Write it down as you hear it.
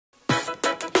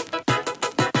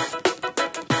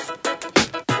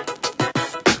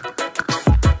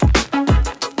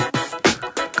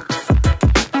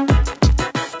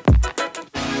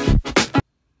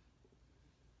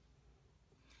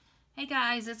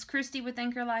guys, it's Christy with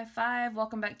Anchor Life 5.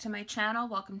 Welcome back to my channel.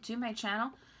 Welcome to my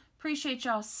channel. Appreciate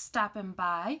y'all stopping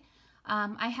by.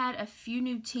 I had a few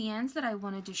new TNs that I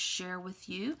wanted to share with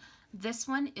you. This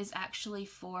one is actually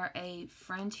for a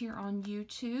friend here on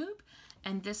YouTube,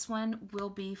 and this one will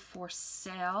be for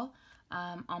sale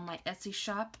on my Etsy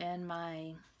shop and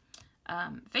my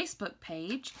Facebook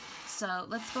page. So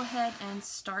let's go ahead and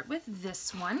start with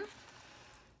this one.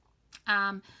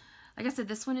 Like I said,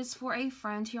 this one is for a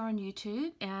friend here on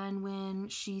YouTube, and when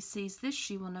she sees this,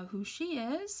 she will know who she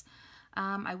is.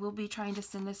 I will be trying to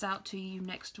send this out to you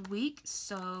next week,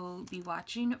 so be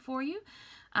watching it for you.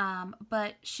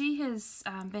 But she has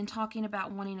been talking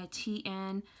about wanting a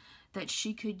TN that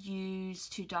she could use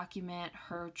to document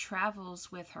her travels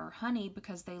with her honey,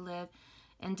 because they live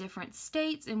in different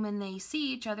states, and when they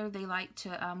see each other, they like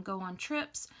to go on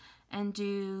trips and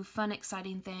do fun,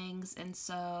 exciting things. And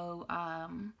so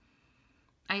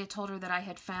I had told her that I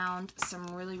had found some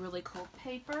really, really cool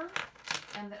paper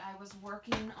and that I was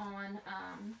working on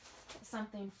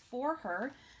something for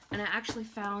her. And I actually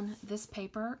found this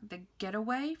paper, the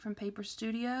Getaway from Paper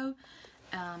Studio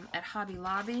at Hobby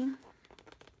Lobby.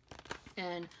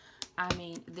 And I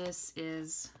mean, this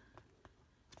is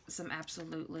some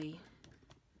absolutely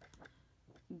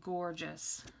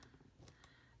gorgeous,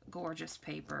 gorgeous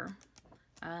paper.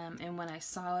 And when I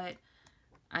saw it,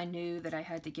 I knew that I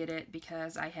had to get it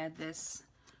because I had this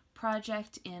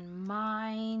project in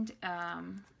mind,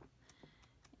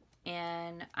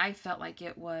 and I felt like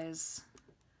it was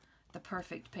the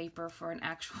perfect paper for an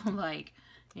actual, like,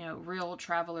 you know, real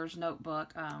traveler's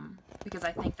notebook, because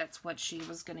I think that's what she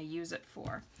was going to use it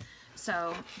for.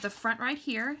 So the front right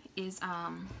here is,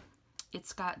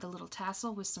 it's got the little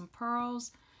tassel with some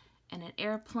pearls and an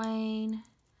airplane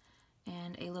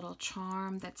and a little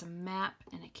charm that's a map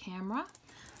and a camera.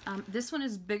 This one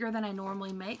is bigger than I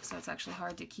normally make, so it's actually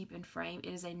hard to keep in frame. It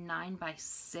is a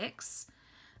 9x6.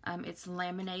 It's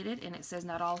laminated, and it says,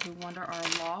 "Not all who wander are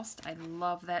lost." I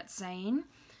love that saying.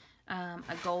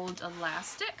 A gold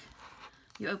elastic.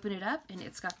 You open it up, and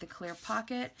it's got the clear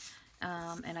pocket,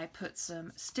 and I put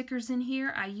some stickers in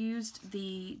here. I used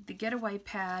the Getaway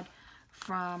pad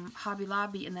from Hobby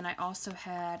Lobby, and then I also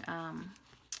had a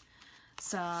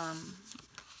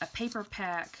paper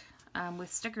pack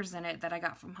with stickers in it that I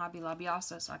got from Hobby Lobby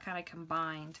also, so I kind of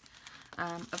combined.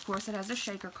 Of course, it has a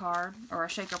shaker card, or a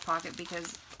shaker pocket,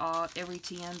 because every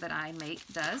TN that I make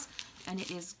does, and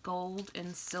it is gold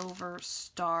and silver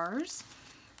stars.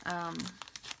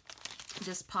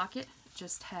 This pocket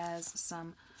just has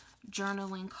some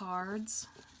journaling cards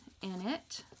in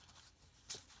it.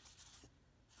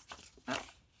 Oh,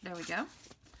 there we go.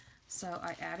 So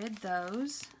I added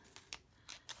those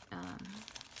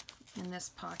in this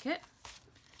pocket,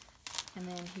 and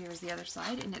then here's the other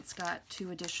side, and it's got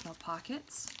 2 additional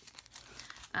pockets.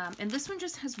 And this one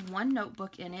just has one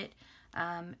notebook in it,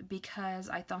 because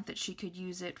I thought that she could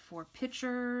use it for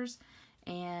pictures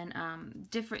and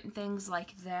different things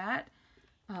like that.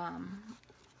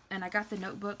 And I got the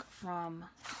notebook from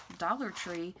Dollar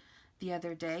Tree the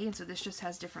other day, and so this just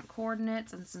has different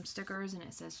coordinates and some stickers, and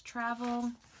it says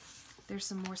travel. There's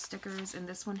some more stickers, and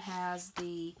this one has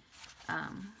the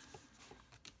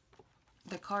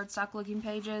cardstock looking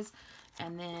pages,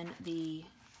 and then the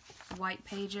white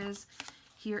pages.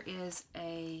 Here is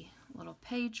a little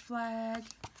page flag,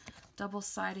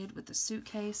 double-sided, with the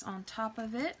suitcase on top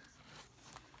of it.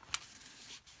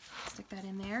 Stick that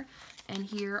in there. And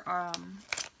here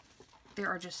there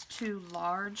are just 2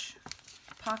 large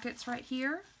pockets right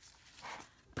here.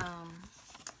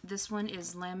 This one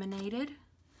is laminated,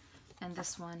 and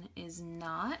this one is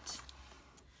not.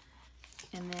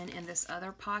 And then in this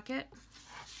other pocket,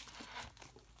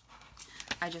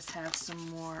 I just have some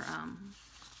more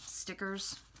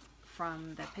stickers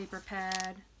from the paper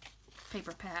pack,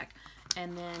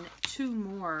 and then 2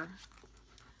 more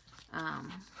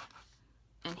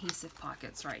adhesive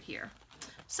pockets right here.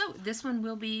 So this one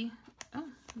will be, oh,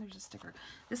 there's a sticker.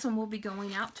 This one will be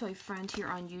going out to a friend here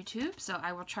on YouTube, so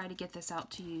I will try to get this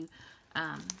out to you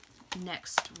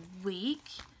next week.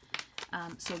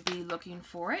 So be looking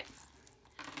for it.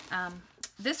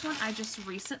 This one I just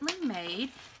recently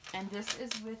made, and this is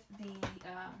with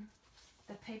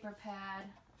the paper pad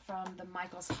from the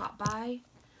Michaels Hot Buy,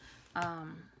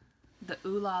 the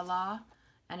Ooh La La,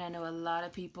 and I know a lot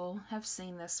of people have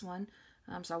seen this one,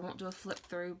 so I won't do a flip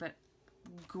through, but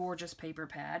gorgeous paper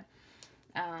pad.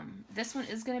 This one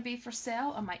is going to be for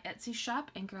sale on my Etsy shop,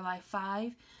 Anchor Life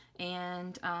 5,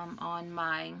 and on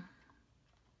my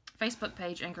Facebook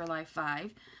page, Anchor Life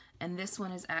 5, and this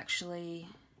one is actually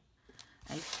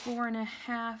a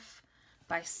 4.5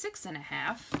 by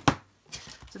 6.5.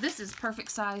 So this is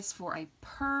perfect size for a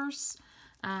purse.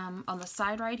 On the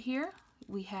side right here,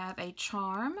 we have a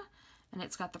charm, and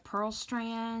it's got the pearl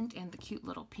strand and the cute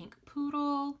little pink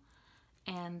poodle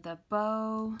and the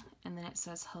bow, and then it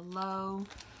says hello.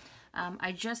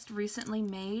 I just recently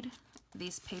made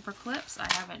these paper clips. I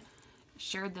haven't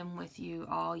shared them with you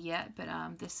all yet, but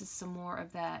this is some more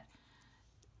of that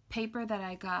paper that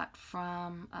I got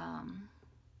from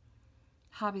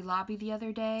Hobby Lobby the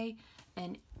other day,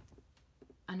 and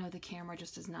I know the camera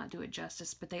just does not do it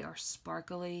justice, but they are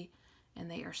sparkly and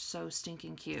they are so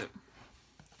stinking cute.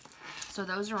 So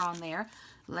those are on there.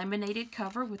 Laminated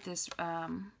cover with this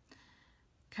kind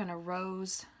of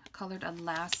rose colored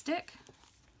elastic.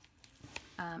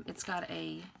 It's got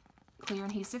a clear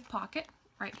adhesive pocket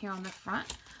right here on the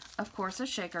front. Of course, a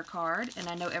shaker card, and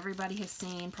I know everybody has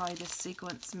seen probably this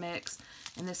sequence mix,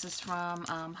 and this is from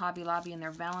Hobby Lobby and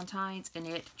their Valentine's, and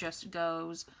it just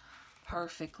goes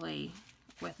perfectly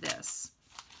with this.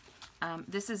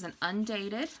 This is an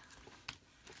undated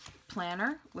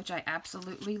planner, which I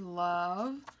absolutely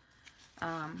love.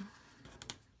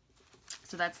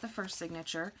 So that's the first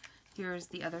signature. Here's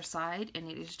the other side, and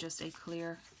it is just a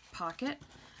clear pocket.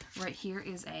 Right here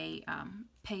is a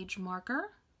page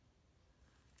marker,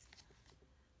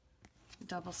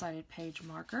 double-sided page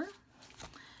marker,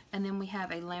 and then we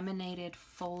have a laminated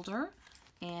folder,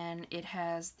 and it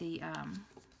has the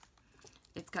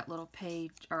it's got little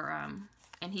page or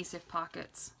adhesive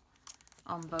pockets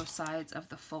on both sides of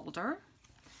the folder.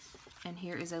 And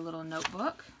here is a little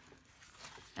notebook,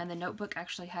 and the notebook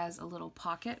actually has a little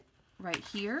pocket right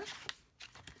here,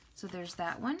 so there's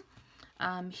that one.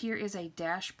 Here is a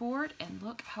dashboard, and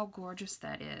look how gorgeous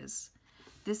that is.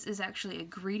 This is actually a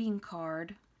greeting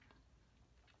card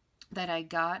that I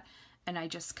got, and I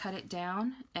just cut it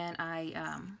down, and I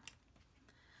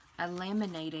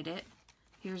laminated it.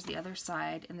 Here's the other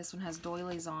side, and this one has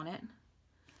doilies on it,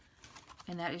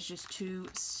 and that is just too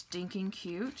stinking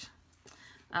cute.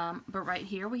 But right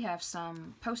here we have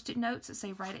some post-it notes that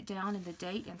say write it down and the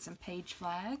date, and some page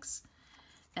flags,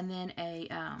 and then a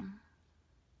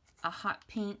hot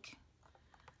pink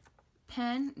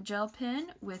pen, gel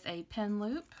pen with a pen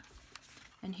loop.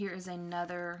 And here is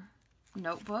another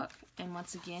notebook, and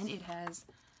once again it has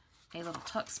a little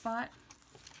tuck spot.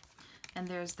 And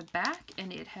there's the back,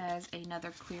 and it has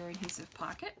another clear adhesive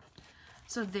pocket.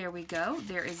 So there we go.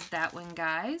 There is that one,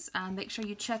 guys. Make sure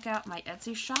you check out my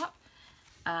Etsy shop,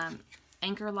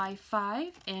 Anchor Life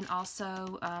 5, and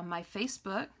also my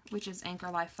Facebook, which is Anchor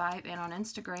Life 5, and on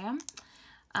Instagram.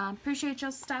 Appreciate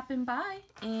y'all stopping by,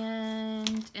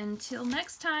 and until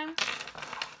next time,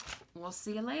 we'll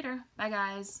see you later. Bye,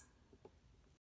 guys.